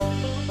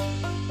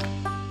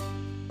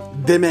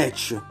The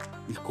Match,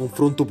 il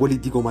confronto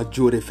politico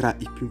maggiore fra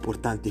i più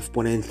importanti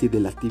esponenti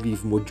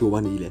dell'attivismo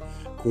giovanile.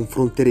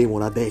 Confronteremo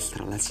la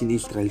destra, la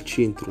sinistra, il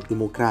centro,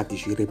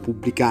 democratici,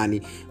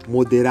 repubblicani,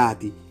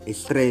 moderati,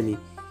 estremi,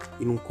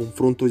 in un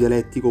confronto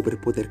dialettico per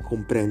poter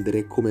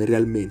comprendere come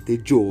realmente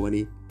i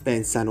giovani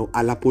pensano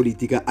alla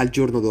politica al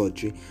giorno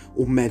d'oggi.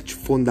 Un match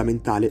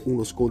fondamentale,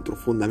 uno scontro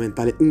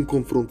fondamentale, un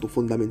confronto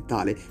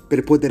fondamentale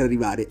per poter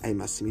arrivare ai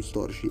massimi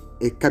storici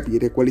e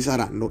capire quali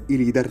saranno i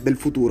leader del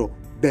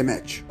futuro. The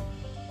Match.